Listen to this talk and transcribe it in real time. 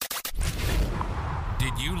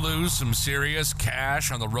Did you lose some serious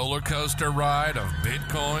cash on the roller coaster ride of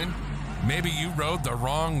Bitcoin? Maybe you rode the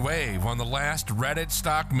wrong wave on the last Reddit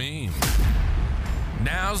stock meme.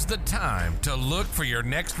 Now's the time to look for your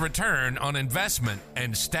next return on investment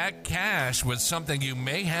and stack cash with something you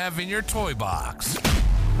may have in your toy box.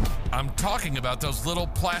 I'm talking about those little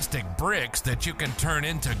plastic bricks that you can turn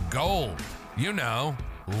into gold. You know,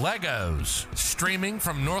 Legos, streaming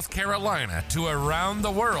from North Carolina to around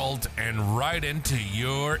the world and right into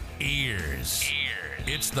your ears.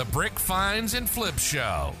 It's the Brick Finds and Flips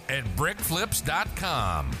Show at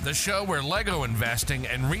brickflips.com, the show where Lego investing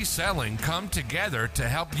and reselling come together to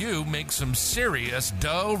help you make some serious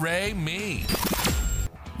do-re-mi.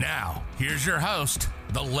 Now, here's your host,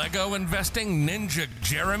 the Lego investing ninja,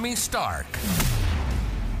 Jeremy Stark.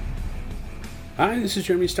 Hi, this is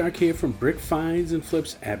Jeremy Stark here from Brick Finds and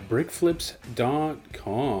Flips at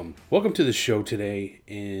brickflips.com. Welcome to the show today.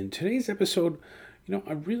 In today's episode,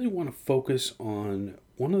 I really want to focus on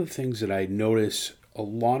one of the things that I notice a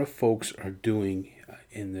lot of folks are doing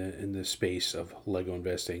in the space of Lego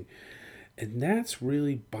investing, and that's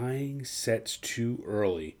really buying sets too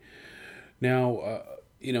early. Now,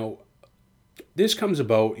 this comes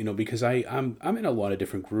about, because I'm in a lot of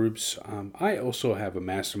different groups. I also have a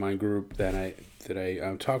mastermind group that I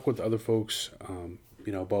talk with other folks,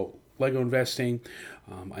 about Lego investing.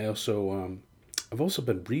 I've also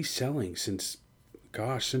been reselling since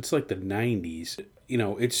like the 90s.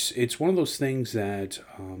 It's one of those things that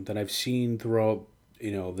I've seen throughout,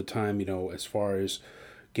 the time, as far as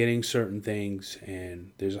getting certain things,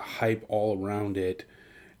 and there's a hype all around it.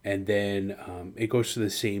 And then it goes through the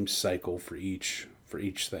same cycle for each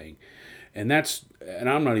thing, and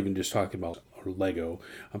I'm not even just talking about Lego.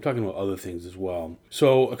 I'm talking about other things as well.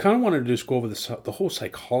 So I kind of wanted to just go over the whole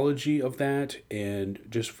psychology of that, and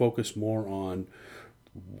just focus more on,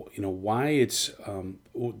 why it's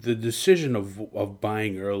the decision of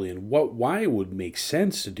buying early, and why it would make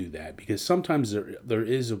sense to do that. Because sometimes there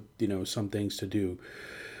is some things to do,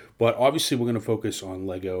 but obviously we're going to focus on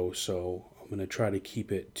Lego. So I'm going to try to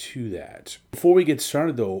keep it to that. Before we get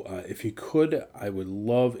started, though, if you could, I would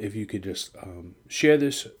love if you could just share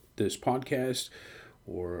this podcast,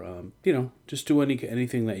 or just do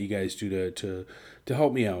anything that you guys do to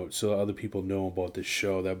help me out, so other people know about this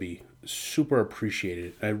show. That'd be super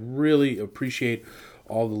appreciated. I really appreciate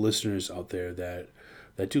all the listeners out there that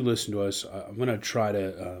do listen to us. I'm going to try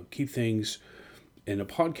to keep things in a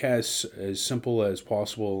podcast as simple as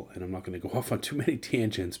possible, and I'm not going to go off on too many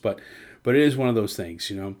tangents, but it is one of those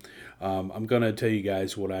things, I'm going to tell you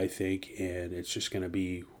guys what I think, and it's just going to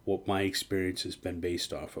be what my experience has been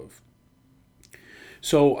based off of.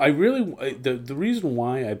 So the reason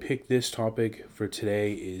why I picked this topic for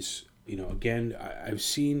today is, again, I've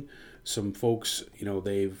seen some folks,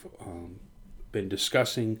 they've been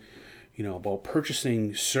discussing, about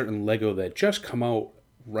purchasing certain Lego that just come out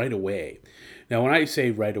right away. Now, when I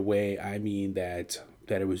say right away, I mean that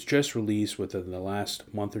it was just released within the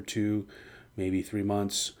last month or two, maybe 3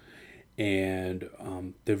 months, and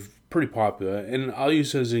they're pretty popular. And I'll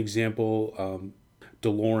use as an example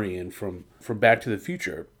DeLorean from Back to the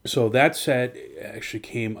Future. So that set actually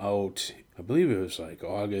came out, I believe it was like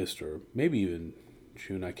August or maybe even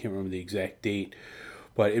June. I can't remember the exact date,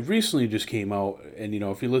 but it recently just came out. And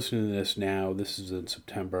if you're listening to this now, this is in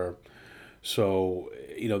September. So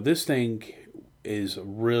this thing is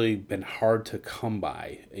really been hard to come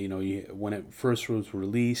by. When it first was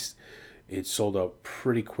released, it sold out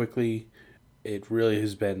pretty quickly. It really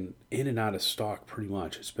has been in and out of stock pretty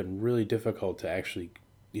much. It's been really difficult to actually,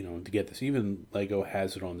 to get this. Even Lego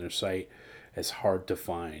has it on their site as hard to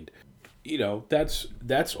find.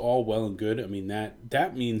 That's all well and good. I mean,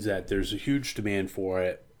 that means that there's a huge demand for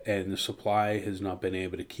it, and the supply has not been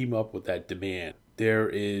able to keep up with that demand. There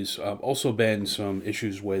is also been some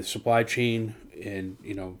issues with supply chain, and,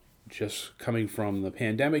 just coming from the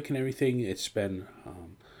pandemic and everything, it's been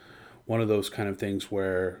one of those kind of things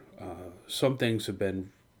where some things have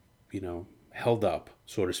been, held up,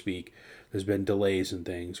 so to speak. There's been delays in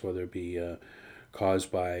things, whether it be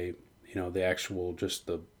caused by, the actual, just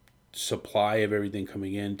the supply of everything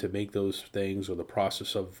coming in to make those things, or the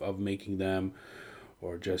process of making them,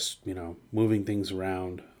 or just, moving things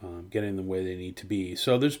around, getting them where they need to be.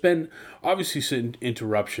 So there's been obviously some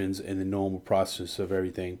interruptions in the normal process of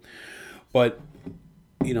everything. But,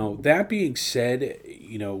 that being said,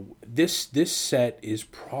 this set is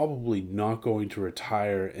probably not going to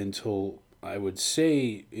retire until, I would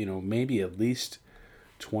say, maybe at least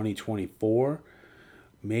 2024,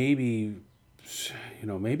 maybe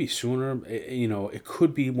sooner. It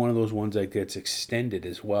could be one of those ones that gets extended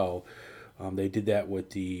as well. They did that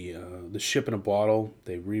with the ship in a bottle.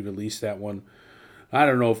 They re-released that one. I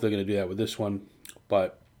don't know if they're going to do that with this one,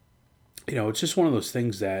 but it's just one of those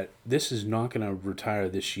things that this is not going to retire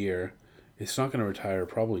this year. It's not going to retire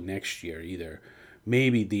probably next year either.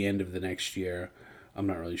 Maybe the end of the next year. I'm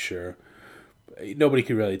not really sure. Nobody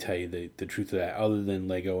can really tell you the truth of that other than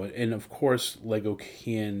Lego. And of course, Lego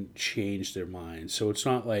can change their minds. So it's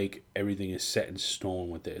not like everything is set in stone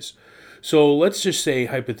with this. So let's just say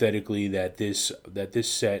hypothetically that this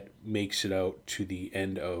set makes it out to the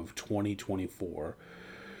end of 2024.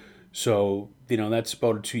 So, that's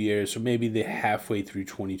about 2 years. So maybe they're halfway through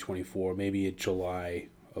 2024, maybe in July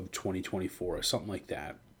of 2024 or something like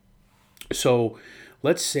that. So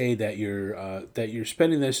let's say that you're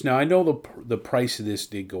spending this. Now, I know the price of this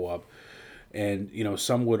did go up. And,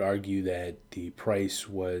 some would argue that the price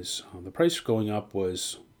going up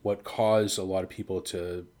was what caused a lot of people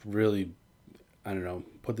to really,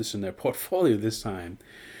 put this in their portfolio this time.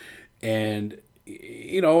 And,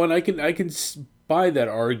 and I can buy that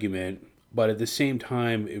argument, but at the same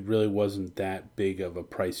time, it really wasn't that big of a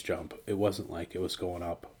price jump. It wasn't like it was going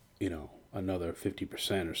up, another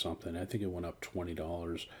 50% or something. I think it went up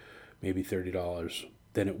 $20, maybe $30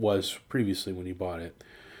 than it was previously when you bought it.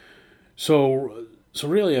 So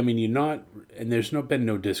really, you're not, and there's been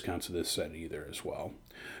no discounts of this set either as well.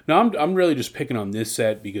 Now, I'm really just picking on this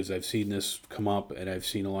set because I've seen this come up, and I've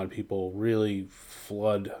seen a lot of people really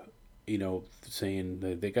flood, saying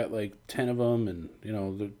that they got like 10 of them, and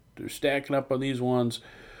they're stacking up on these ones,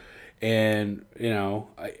 and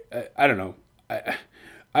I don't know.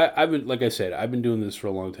 I've been, like I said, I've been doing this for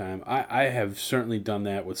a long time. I have certainly done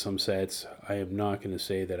that with some sets. I am not going to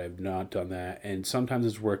say that I've not done that, and sometimes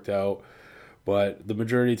it's worked out, but the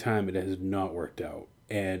majority of the time it has not worked out.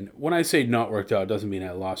 And when I say not worked out, it doesn't mean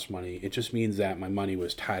I lost money. It just means that my money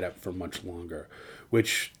was tied up for much longer,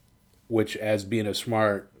 which as being a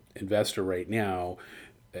smart investor right now,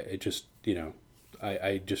 it just,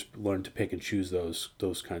 I just learned to pick and choose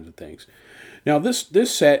those kinds of things. Now, this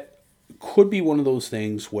set could be one of those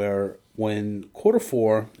things where when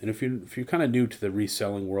Q4, and if you're kind of new to the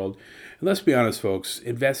reselling world, and let's be honest, folks,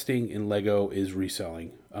 investing in Lego is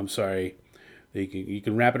reselling. I'm sorry. You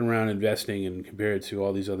can wrap it around investing and compare it to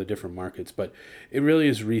all these other different markets, but it really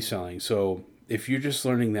is reselling. So if you're just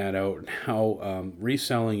learning that out now,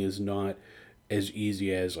 reselling is not as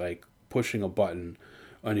easy as like pushing a button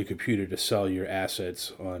on your computer to sell your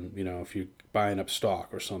assets on, if you're buying up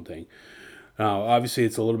stock or something. Now, obviously,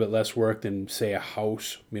 it's a little bit less work than, say, a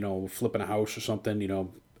house, flipping a house or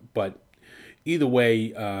something, but either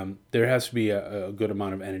way, there has to be a good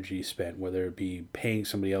amount of energy spent, whether it be paying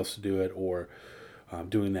somebody else to do it or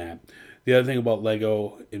doing that. The other thing about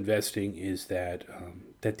Lego investing is that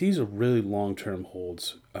these are really long-term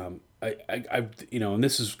holds. And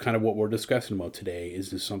this is kind of what we're discussing about today.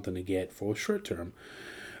 Is this something to get for short-term?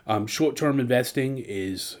 Short-term investing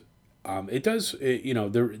is, I'm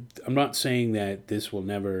not saying that this will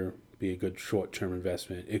never be a good short-term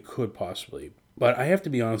investment. It could possibly, but I have to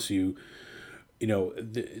be honest with you.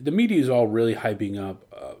 The media is all really hyping up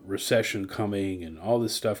recession coming and all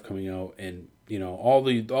this stuff coming out, and all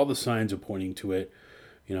the signs are pointing to it.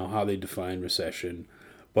 How they define recession,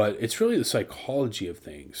 but it's really the psychology of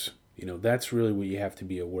things. That's really what you have to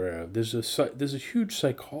be aware of. There's a huge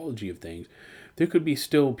psychology of things. There could be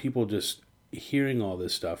still people just hearing all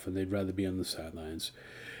this stuff and they'd rather be on the sidelines,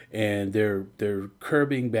 and they're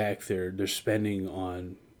curbing back their spending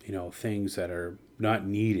on things that are not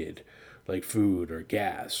needed, like food or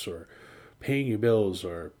gas or paying your bills,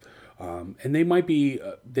 or and they might be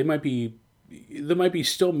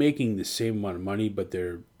still making the same amount of money, but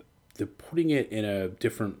they're putting it in a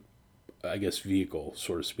different, I guess, vehicle,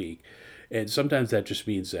 so to speak. And sometimes that just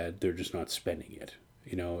means that they're just not spending it.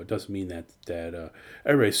 It doesn't mean that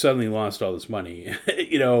everybody suddenly lost all this money,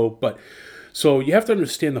 but so you have to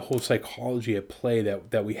understand the whole psychology at play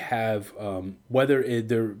that we have, whether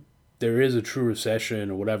there is a true recession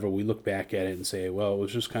or whatever. We look back at it and say, well, it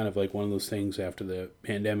was just kind of like one of those things after the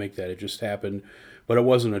pandemic that it just happened, but it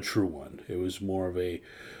wasn't a true one. It was more of a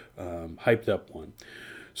hyped up one.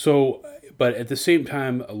 So, but at the same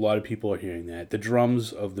time, a lot of people are hearing that. The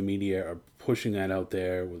drums of the media are pushing that out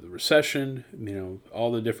there with the recession.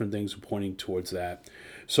 All the different things are pointing towards that.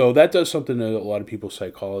 So that does something to a lot of people's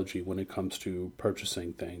psychology when it comes to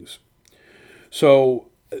purchasing things. So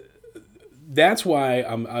that's why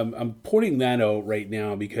I'm pointing that out right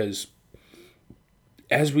now, because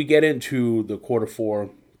as we get into the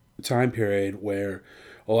Q4 time period where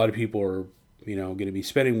a lot of people are, going to be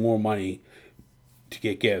spending more money to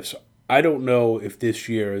get gifts, I don't know if this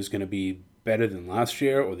year is going to be better than last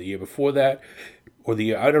year or the year before that. or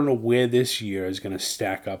I don't know where this year is going to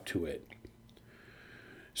stack up to it.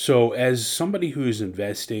 So as somebody who is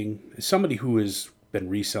investing, as somebody who has been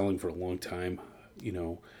reselling for a long time,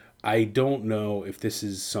 I don't know if this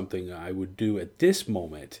is something I would do at this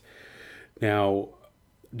moment. Now,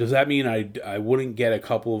 does that mean I wouldn't get a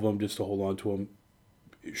couple of them just to hold on to them?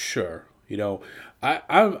 Sure.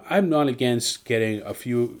 I'm not against getting a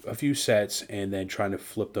few sets and then trying to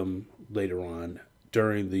flip them later on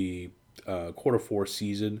during the Q4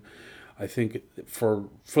 season. I think for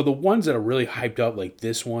the ones that are really hyped up like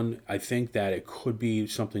this one, I think that it could be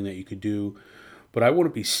something that you could do, but I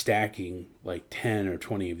wouldn't be stacking like 10 or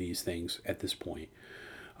 20 of these things at this point.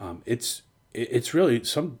 It's really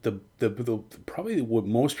the probably what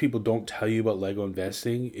most people don't tell you about Lego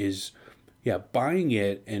investing is, yeah, buying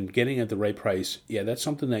it and getting it at the right price. Yeah, that's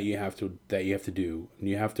something that you have to do, and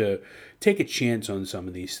you have to take a chance on some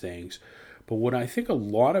of these things. But what I think a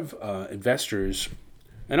lot of investors,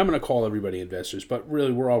 and I'm going to call everybody investors, but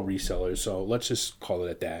really we're all resellers, so let's just call it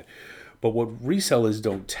at that. But what resellers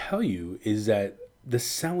don't tell you is that the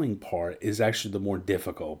selling part is actually the more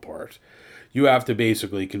difficult part. You have to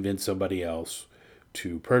basically convince somebody else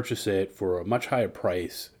to purchase it for a much higher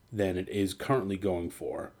price than it is currently going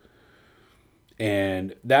for.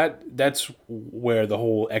 And that's where the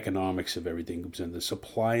whole economics of everything comes in, the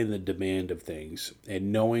supply and the demand of things.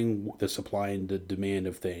 And knowing the supply and the demand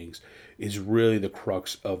of things is really the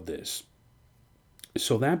crux of this.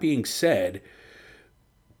 So that being said,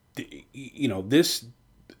 this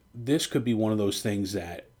could be one of those things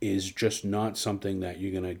that is just not something that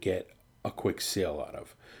you're going to get a quick sale out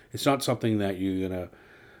of. It's not something that you're going to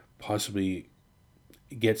possibly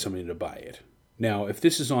get somebody to buy it. Now, if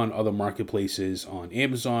this is on other marketplaces, on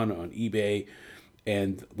Amazon, on eBay,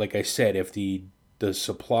 and like I said, if the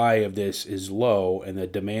supply of this is low and the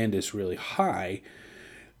demand is really high,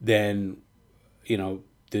 then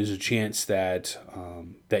there's a chance that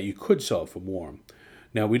that you could sell it for more.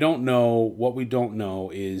 Now, we don't know. What we don't know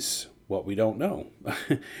is what we don't know.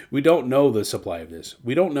 We don't know the supply of this.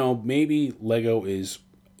 We don't know. Maybe Lego is,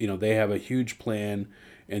 they have a huge plan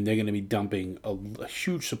and they're going to be dumping a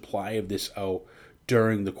huge supply of this out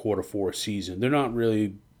during the Q4 season. They're not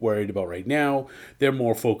really worried about right now. They're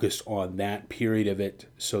more focused on that period of it.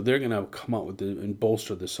 So they're going to come out with and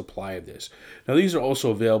bolster the supply of this. Now, these are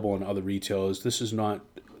also available on other retailers. This is not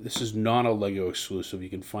a Lego exclusive. You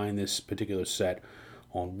can find this particular set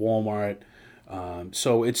on Walmart.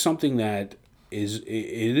 So it's something that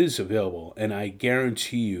is available, and I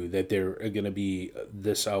guarantee you that there are going to be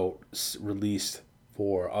this released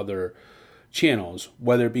for other channels,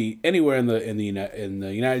 whether it be anywhere in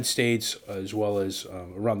the United States as well as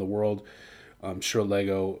around the world. I'm sure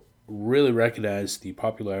Lego really recognized the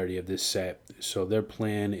popularity of this set, so their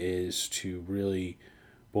plan is to really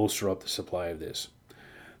bolster up the supply of this.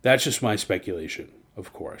 That's just my speculation,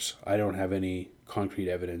 of course. I don't have any concrete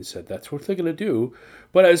evidence that that's what they're going to do,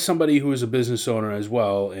 but as somebody who is a business owner as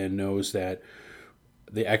well and knows that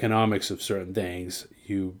the economics of certain things,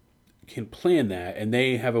 you can plan that, and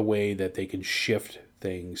they have a way that they can shift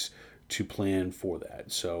things to plan for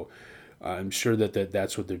that. So I'm sure that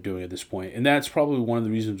that's what they're doing at this point, and that's probably one of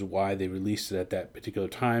the reasons why they released it at that particular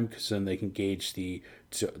time, because then they can gauge the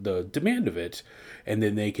demand of it, and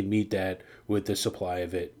then they can meet that with the supply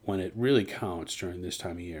of it when it really counts during this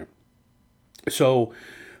time of year. So,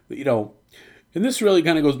 and this really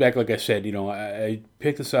kind of goes back, like I said, I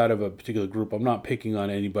picked this out of a particular group. I'm not picking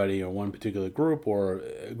on anybody or one particular group or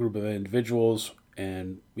a group of individuals.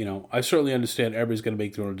 And, I certainly understand everybody's going to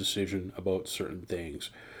make their own decision about certain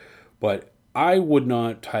things. But I would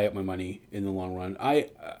not tie up my money in the long run.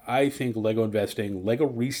 I think Lego investing, Lego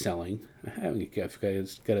reselling, I've got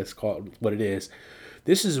to call it what it is.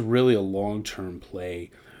 This is really a long-term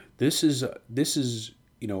play. This is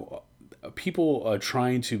people are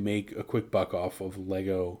trying to make a quick buck off of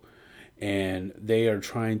Lego, and they are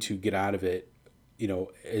trying to get out of it,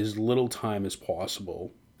 as little time as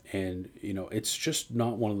possible. And, it's just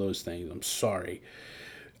not one of those things. I'm sorry.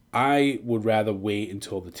 I would rather wait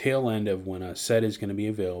until the tail end of when a set is going to be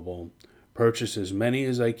available, purchase as many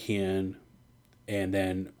as I can, and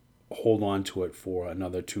then hold on to it for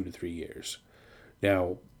another 2 to 3 years.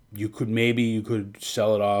 Now, you could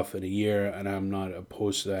sell it off in a year, and I'm not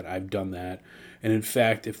opposed to that. I've done that. And in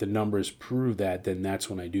fact, if the numbers prove that, then that's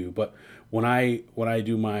when I do. But when I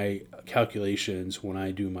do my calculations, when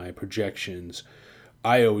I do my projections,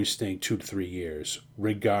 I always think 2 to 3 years,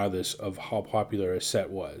 regardless of how popular a set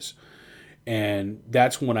was. And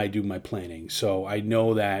that's when I do my planning. So I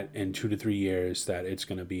know that in 2 to 3 years that it's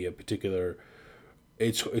going to be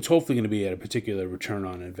it's hopefully going to be at a particular return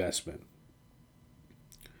on investment.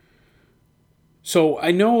 So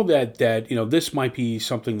I know that this might be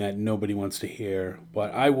something that nobody wants to hear,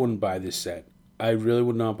 but I wouldn't buy this set. I really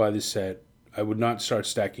would not buy this set. I would not start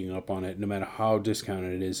stacking up on it, no matter how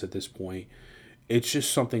discounted it is at this point. It's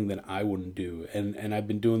just something that I wouldn't do, and I've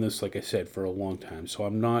been doing this, like I said, for a long time. So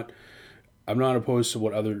I'm not opposed to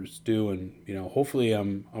what others do, and hopefully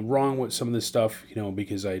I'm wrong with some of this stuff,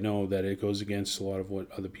 because I know that it goes against a lot of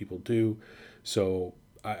what other people do. So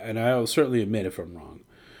I'll certainly admit if I'm wrong.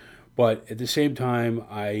 But at the same time,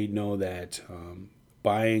 I know that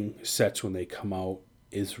buying sets when they come out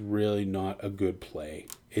is really not a good play.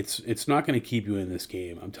 It's not going to keep you in this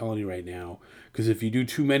game. I'm telling you right now, because if you do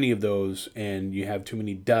too many of those and you have too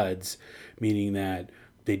many duds, meaning that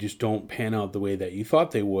they just don't pan out the way that you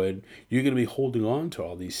thought they would, you're going to be holding on to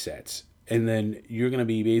all these sets, and then you're going to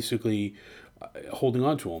be basically holding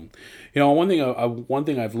on to them. One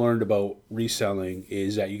thing I've learned about reselling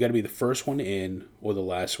is that you got to be the first one in or the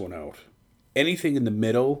last one out. Anything in the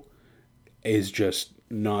middle is just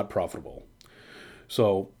not profitable.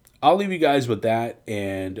 So I'll leave you guys with that,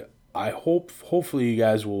 and I hopefully you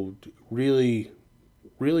guys will really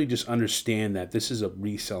just understand that this is a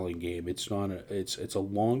reselling game. It's a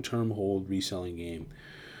long-term hold reselling game.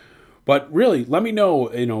 But really, let me know,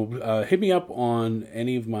 hit me up on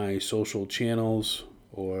any of my social channels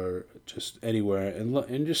or just anywhere,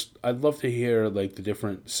 and just I'd love to hear like the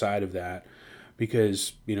different side of that,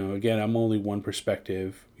 because again, I'm only one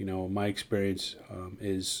perspective. My experience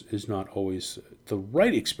is not always the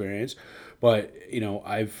right experience, but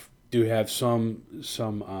I've do have some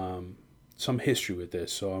history with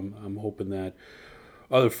this, so I'm hoping that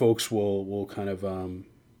other folks will kind of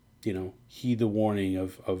heed the warning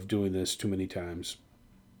of doing this too many times.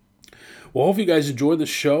 Well, hope you guys enjoyed the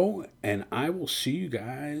show, and I will see you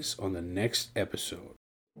guys on the next episode.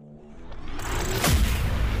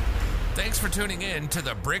 Thanks for tuning in to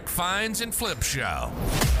the Brick Finds and Flip Show.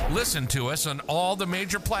 Listen to us on all the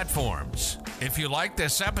major platforms. If you like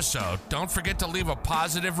this episode, don't forget to leave a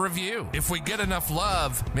positive review. If we get enough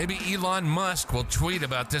love, maybe Elon Musk will tweet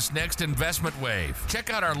about this next investment wave. Check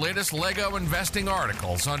out our latest Lego investing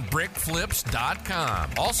articles on brickflips.com.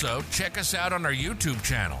 Also, check us out on our YouTube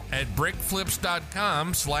channel at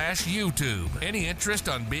brickflips.com/YouTube. Any interest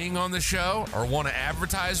on being on the show or want to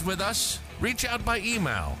advertise with us? Reach out by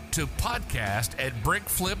email to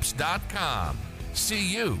podcast@brickflips.com.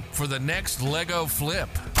 See you for the next Lego flip.